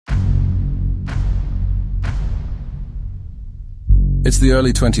It's the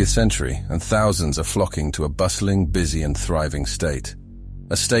early 20th century, and thousands are flocking to a bustling, busy, and thriving state.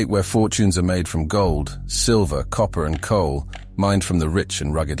 A state where fortunes are made from gold, silver, copper, and coal, mined from the rich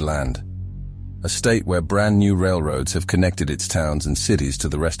and rugged land. A state where brand new railroads have connected its towns and cities to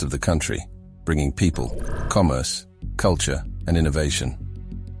the rest of the country, bringing people, commerce, culture, and innovation.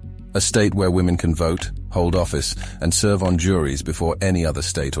 A state where women can vote, hold office, and serve on juries before any other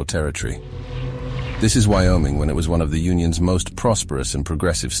state or territory. This is Wyoming when it was one of the Union's most prosperous and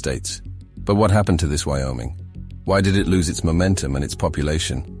progressive states. But what happened to this Wyoming? Why did it lose its momentum and its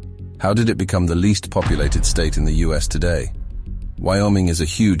population? How did it become the least populated state in the US today? Wyoming is a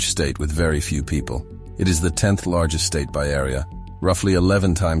huge state with very few people. It is the 10th largest state by area, roughly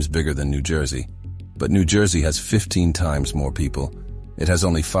 11 times bigger than New Jersey. But New Jersey has 15 times more people. It has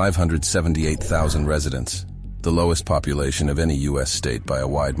only 578,000 residents, the lowest population of any US state by a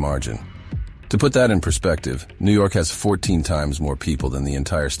wide margin. To put that in perspective, New York has 14 times more people than the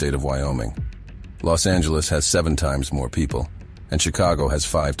entire state of Wyoming. Los Angeles has 7 times more people, and Chicago has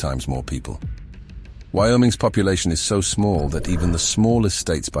 5 times more people. Wyoming's population is so small that even the smallest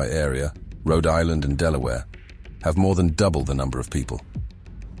states by area, Rhode Island and Delaware, have more than double the number of people.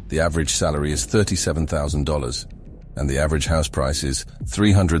 The average salary is $37,000, and the average house price is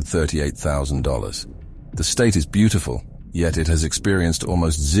 $338,000. The state is beautiful, yet it has experienced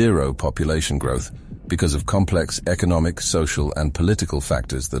almost zero population growth because of complex economic, social, and political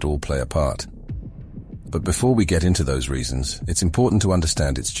factors that all play a part. But before we get into those reasons, it's important to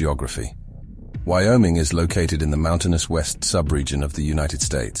understand its geography. Wyoming is located in the mountainous west subregion of the United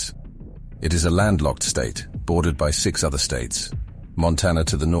States. It is a landlocked state, bordered by 6 other states: Montana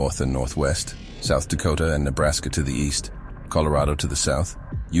to the north and northwest, South Dakota and Nebraska to the east, Colorado to the south,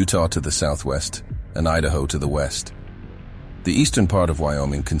 Utah to the southwest, and Idaho to the west. The eastern part of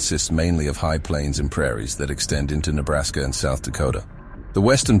Wyoming consists mainly of high plains and prairies that extend into Nebraska and South Dakota. The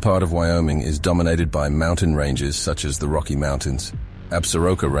western part of Wyoming is dominated by mountain ranges such as the Rocky Mountains,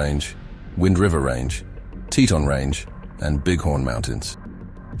 Absaroka Range, Wind River Range, Teton Range, and Bighorn Mountains.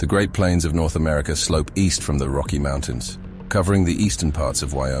 The Great Plains of North America slope east from the Rocky Mountains, covering the eastern parts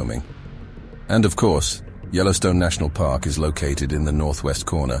of Wyoming. And of course, Yellowstone National Park is located in the northwest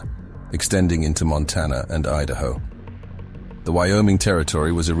corner, extending into Montana and Idaho. The Wyoming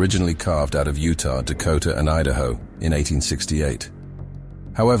Territory was originally carved out of Utah, Dakota, and Idaho in 1868.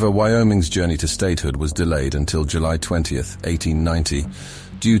 However, Wyoming's journey to statehood was delayed until July 20th, 1890,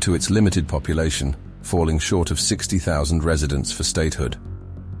 due to its limited population, falling short of 60,000 residents for statehood.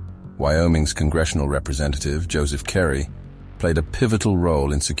 Wyoming's congressional representative, Joseph Carey, played a pivotal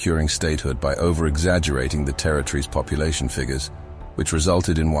role in securing statehood by over-exaggerating the territory's population figures, which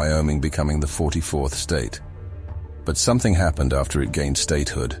resulted in Wyoming becoming the 44th state. But something happened after it gained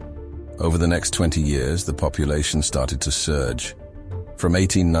statehood. Over the next 20 years, the population started to surge. From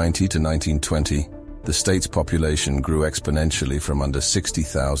 1890 to 1920, the state's population grew exponentially from under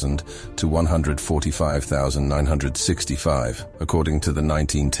 60,000 to 145,965, according to the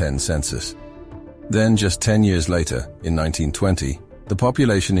 1910 census. Then, just 10 years later, in 1920, the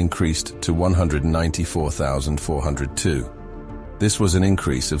population increased to 194,402. This was an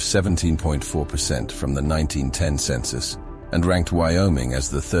increase of 17.4% from the 1910 census and ranked Wyoming as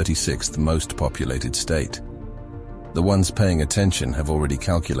the 36th most populated state. The ones paying attention have already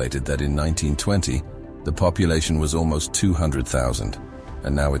calculated that in 1920, the population was almost 200,000,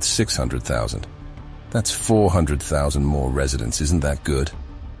 and now it's 600,000. That's 400,000 more residents, isn't that good?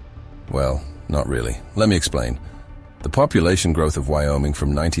 Well, not really. Let me explain. The population growth of Wyoming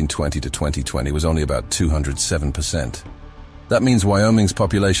from 1920 to 2020 was only about 207%. That means Wyoming's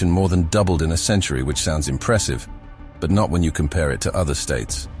population more than doubled in a century, which sounds impressive, but not when you compare it to other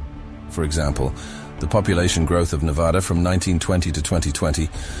states. For example, the population growth of Nevada from 1920 to 2020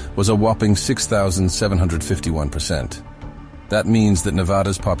 was a whopping 6,751%. That means that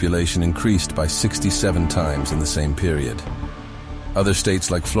Nevada's population increased by 67 times in the same period. Other states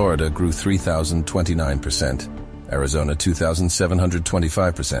like Florida grew 3,029%, Arizona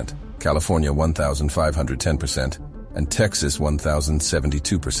 2,725%, California 1,510%, and Texas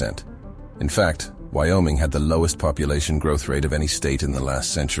 1,072%. In fact, Wyoming had the lowest population growth rate of any state in the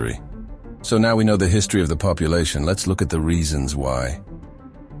last century. So now we know the history of the population, let's look at the reasons why.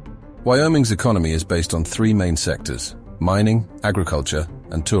 Wyoming's economy is based on 3 main sectors: mining, agriculture,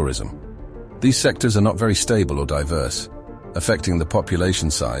 and tourism. These sectors are not very stable or diverse, affecting the population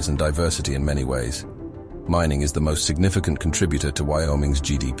size and diversity in many ways. Mining is the most significant contributor to Wyoming's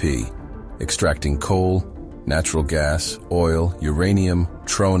GDP, extracting coal, natural gas, oil, uranium,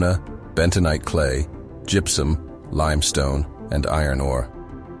 trona, bentonite clay, gypsum, limestone, and iron ore.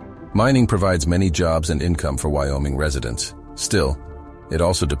 Mining provides many jobs and income for Wyoming residents. Still, It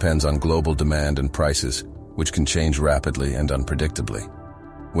also depends on global demand and prices, which can change rapidly and unpredictably.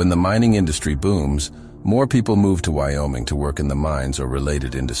 When the mining industry booms, more people move to Wyoming to work in the mines or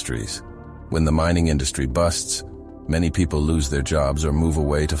related industries. When the mining industry busts, many people lose their jobs or move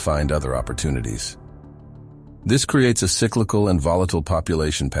away to find other opportunities. This creates a cyclical and volatile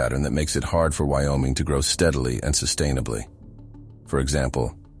population pattern that makes it hard for Wyoming to grow steadily and sustainably. For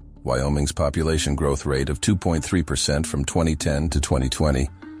example, Wyoming's population growth rate of 2.3% from 2010 to 2020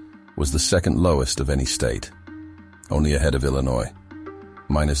 was the second lowest of any state, only ahead of Illinois,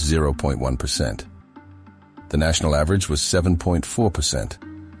 minus 0.1%. The national average was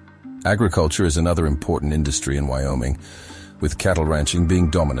 7.4%. Agriculture is another important industry in Wyoming, with cattle ranching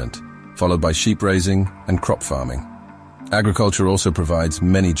being dominant, followed by sheep raising and crop farming. Agriculture also provides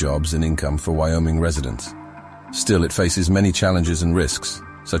many jobs and income for Wyoming residents. Still, it faces many challenges and risks,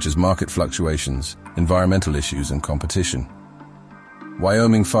 such as market fluctuations, environmental issues, and competition.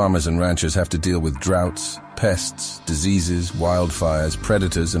 Wyoming farmers and ranchers have to deal with droughts, pests, diseases, wildfires,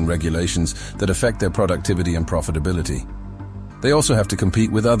 predators, and regulations that affect their productivity and profitability. They also have to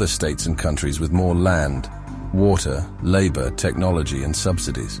compete with other states and countries with more land, water, labor, technology, and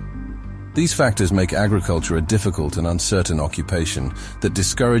subsidies. These factors make agriculture a difficult and uncertain occupation that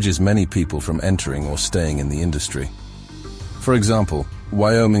discourages many people from entering or staying in the industry. For example,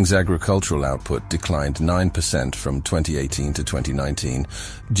 Wyoming's agricultural output declined 9% from 2018 to 2019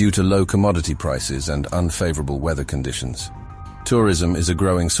 due to low commodity prices and unfavorable weather conditions. Tourism is a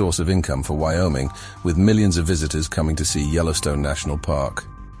growing source of income for Wyoming, with millions of visitors coming to see Yellowstone National Park,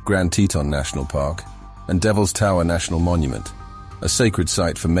 Grand Teton National Park, and Devil's Tower National Monument, a sacred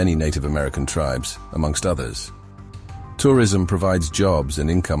site for many Native American tribes, amongst others. Tourism provides jobs and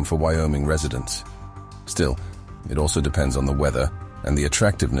income for Wyoming residents. Still, it also depends on the weather and the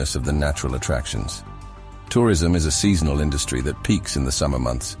attractiveness of the natural attractions. Tourism is a seasonal industry that peaks in the summer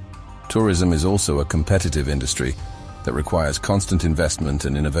months. Tourism is also a competitive industry that requires constant investment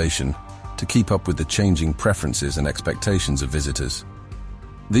and innovation to keep up with the changing preferences and expectations of visitors.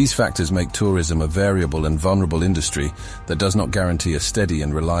 These factors make tourism a variable and vulnerable industry that does not guarantee a steady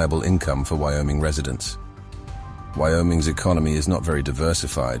and reliable income for Wyoming residents. Wyoming's economy is not very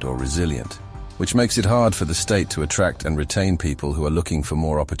diversified or resilient, which makes it hard for the state to attract and retain people who are looking for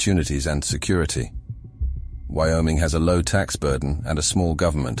more opportunities and security. Wyoming has a low tax burden and a small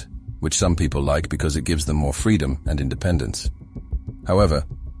government, which some people like because it gives them more freedom and independence. However,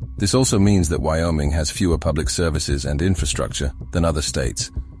 this also means that Wyoming has fewer public services and infrastructure than other states,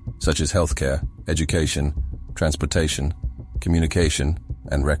 such as healthcare, education, transportation, communication,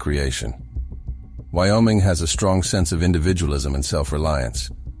 and recreation. Wyoming has a strong sense of individualism and self-reliance,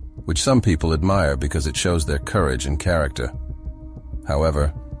 which some people admire because it shows their courage and character.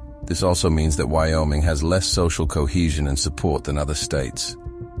 However, this also means that Wyoming has less social cohesion and support than other states,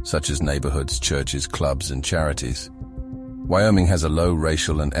 such as neighborhoods, churches, clubs, and charities. Wyoming has a low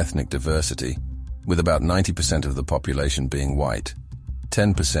racial and ethnic diversity, with about 90% of the population being white,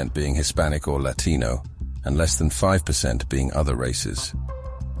 10% being Hispanic or Latino, and less than 5% being other races.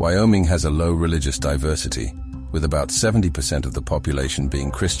 Wyoming has a low religious diversity, with about 70% of the population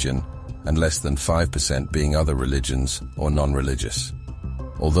being Christian and less than 5% being other religions or non-religious.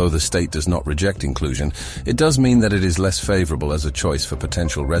 Although the state does not reject inclusion, it does mean that it is less favorable as a choice for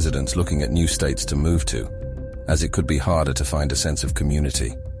potential residents looking at new states to move to, as it could be harder to find a sense of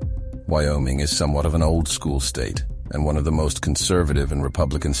community. Wyoming is somewhat of an old-school state and one of the most conservative and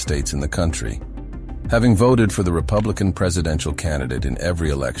Republican states in the country. Having voted for the Republican presidential candidate in every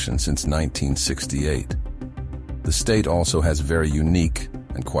election since 1968, the state also has very unique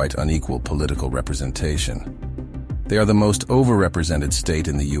and quite unequal political representation. They are the most overrepresented state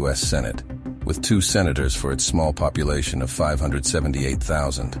in the U.S. Senate, with 2 senators for its small population of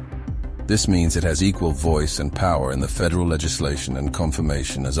 578,000. This means it has equal voice and power in the federal legislation and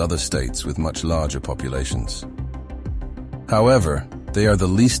confirmation as other states with much larger populations. However, they are the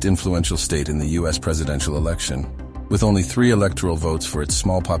least influential state in the U.S. presidential election, with only 3 electoral votes for its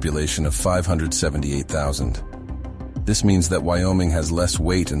small population of 578,000. This means that Wyoming has less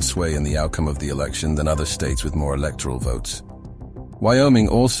weight and sway in the outcome of the election than other states with more electoral votes. Wyoming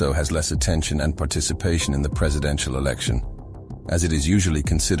also has less attention and participation in the presidential election, as it is usually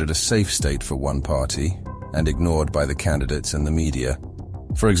considered a safe state for one party and ignored by the candidates and the media.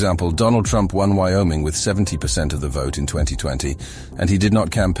 For example, Donald Trump won Wyoming with 70% of the vote in 2020, and he did not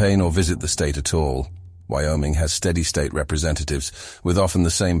campaign or visit the state at all. Wyoming has steady state representatives, with often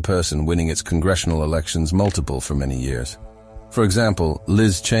the same person winning its congressional elections multiple for many years. For example,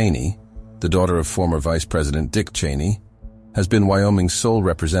 Liz Cheney, the daughter of former Vice President Dick Cheney, has been Wyoming's sole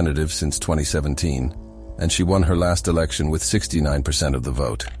representative since 2017, and she won her last election with 69% of the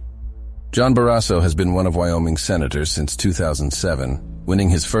vote. John Barrasso has been one of Wyoming's senators since 2007, winning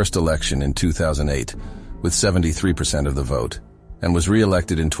his first election in 2008 with 73% of the vote, and was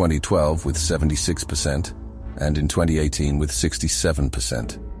re-elected in 2012 with 76% and in 2018 with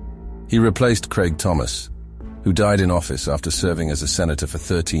 67%. He replaced Craig Thomas, who died in office after serving as a senator for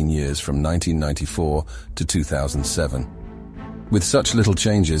 13 years from 1994 to 2007. With such little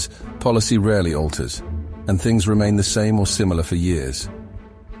changes, policy rarely alters, and things remain the same or similar for years.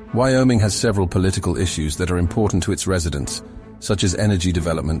 Wyoming has several political issues that are important to its residents, such as energy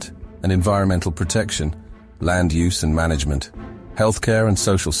development and environmental protection, land use and management, healthcare and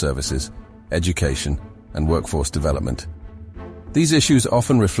social services, education, and workforce development. These issues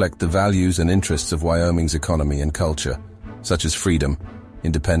often reflect the values and interests of Wyoming's economy and culture, such as freedom,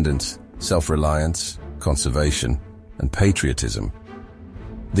 independence, self-reliance, conservation, and patriotism.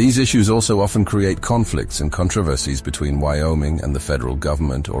 These issues also often create conflicts and controversies between Wyoming and the federal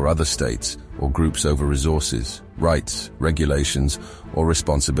government or other states or groups over resources, rights, regulations, or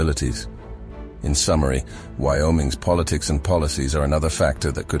responsibilities. In summary, Wyoming's politics and policies are another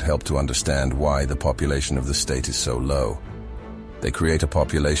factor that could help to understand why the population of the state is so low. They create a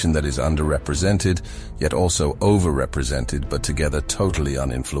population that is underrepresented, yet also overrepresented, but together totally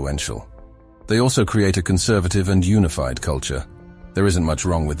uninfluential. They also create a conservative and unified culture. There isn't much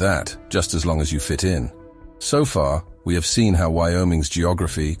wrong with that, just as long as you fit in. So far, we have seen how Wyoming's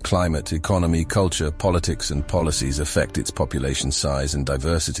geography, climate, economy, culture, politics, and policies affect its population size and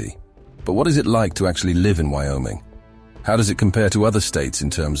diversity. But what is it like to actually live in Wyoming? How does it compare to other states in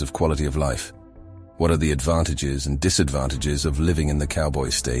terms of quality of life? What are the advantages and disadvantages of living in the cowboy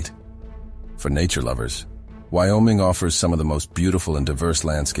state? For nature lovers, Wyoming offers some of the most beautiful and diverse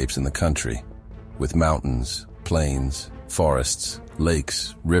landscapes in the country, with mountains, plains, forests,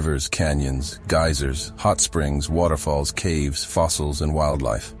 lakes, rivers, canyons, geysers, hot springs, waterfalls, caves, fossils, and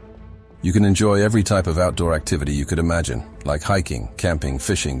wildlife. You can enjoy every type of outdoor activity you could imagine, like hiking, camping,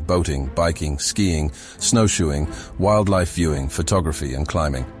 fishing, boating, biking, skiing, snowshoeing, wildlife viewing, photography, and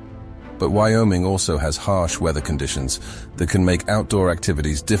climbing. But Wyoming also has harsh weather conditions that can make outdoor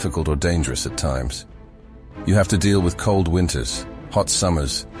activities difficult or dangerous at times. You have to deal with cold winters, hot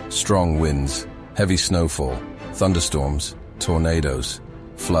summers, strong winds, heavy snowfall, thunderstorms, tornadoes,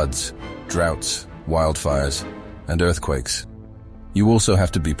 floods, droughts, wildfires, and earthquakes. You also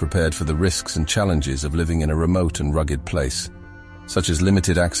have to be prepared for the risks and challenges of living in a remote and rugged place, such as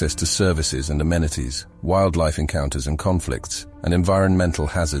limited access to services and amenities, wildlife encounters and conflicts, and environmental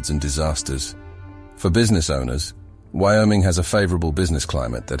hazards and disasters. For business owners, Wyoming has a favorable business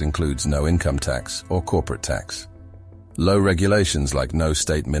climate that includes no income tax or corporate tax, low regulations like no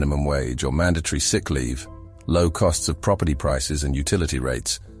state minimum wage or mandatory sick leave, low costs of property prices and utility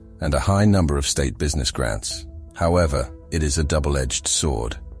rates, and a high number of state business grants. However, it is a double-edged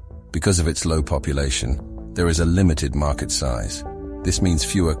sword. Because of its low population, there is a limited market size. This means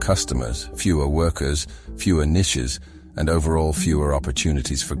fewer customers, fewer workers, fewer niches, and overall fewer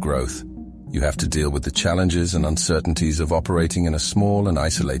opportunities for growth. You have to deal with the challenges and uncertainties of operating in a small and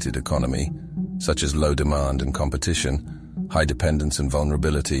isolated economy, such as low demand and competition, high dependence and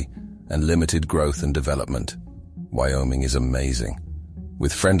vulnerability, and limited growth and development. Wyoming is amazing.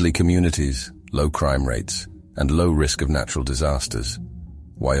 With friendly communities, low crime rates, and low risk of natural disasters,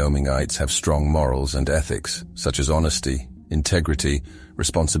 Wyomingites have strong morals and ethics, such as honesty, integrity,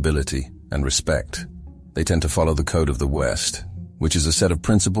 responsibility, and respect. They tend to follow the Code of the West, which is a set of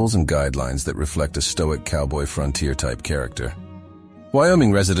principles and guidelines that reflect a stoic cowboy frontier-type character.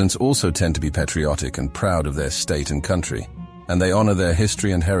 Wyoming residents also tend to be patriotic and proud of their state and country, and they honor their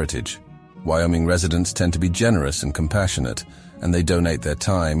history and heritage. Wyoming residents tend to be generous and compassionate, and they donate their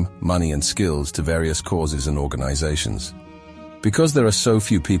time, money, and skills to various causes and organizations. Because there are so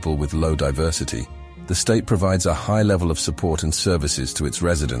few people with low diversity, the state provides a high level of support and services to its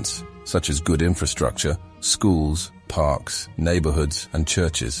residents, such as good infrastructure, schools, parks, neighborhoods, and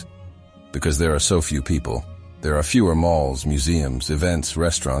churches. Because there are so few people, there are fewer malls, museums, events,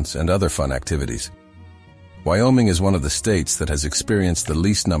 restaurants, and other fun activities. Wyoming is one of the states that has experienced the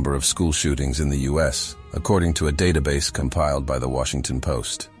least number of school shootings in the U.S., according to a database compiled by the Washington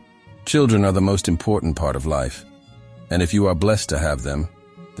Post. Children are the most important part of life, and if you are blessed to have them,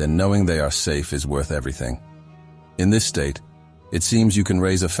 then knowing they are safe is worth everything. In this state, it seems you can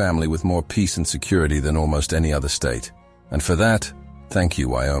raise a family with more peace and security than almost any other state, and for that, thank you,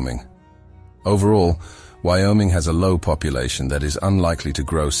 Wyoming. Overall, Wyoming has a low population that is unlikely to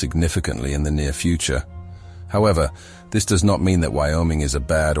grow significantly in the near future. However, this does not mean that Wyoming is a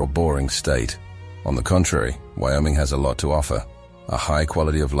bad or boring state. On the contrary, Wyoming has a lot to offer. A high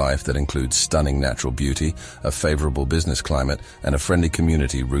quality of life that includes stunning natural beauty, a favorable business climate, and a friendly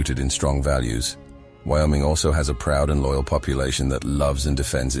community rooted in strong values. Wyoming also has a proud and loyal population that loves and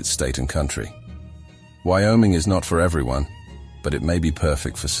defends its state and country. Wyoming is not for everyone, but it may be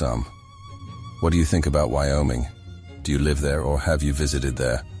perfect for some. What do you think about Wyoming? Do you live there or have you visited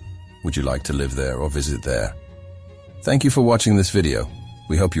there? Would you like to live there or visit there? Thank you for watching this video.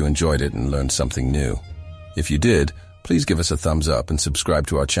 We hope you enjoyed it and learned something new. If you did, please give us a thumbs up and subscribe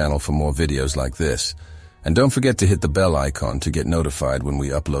to our channel for more videos like this. And don't forget to hit the bell icon to get notified when we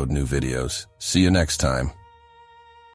upload new videos. See you next time.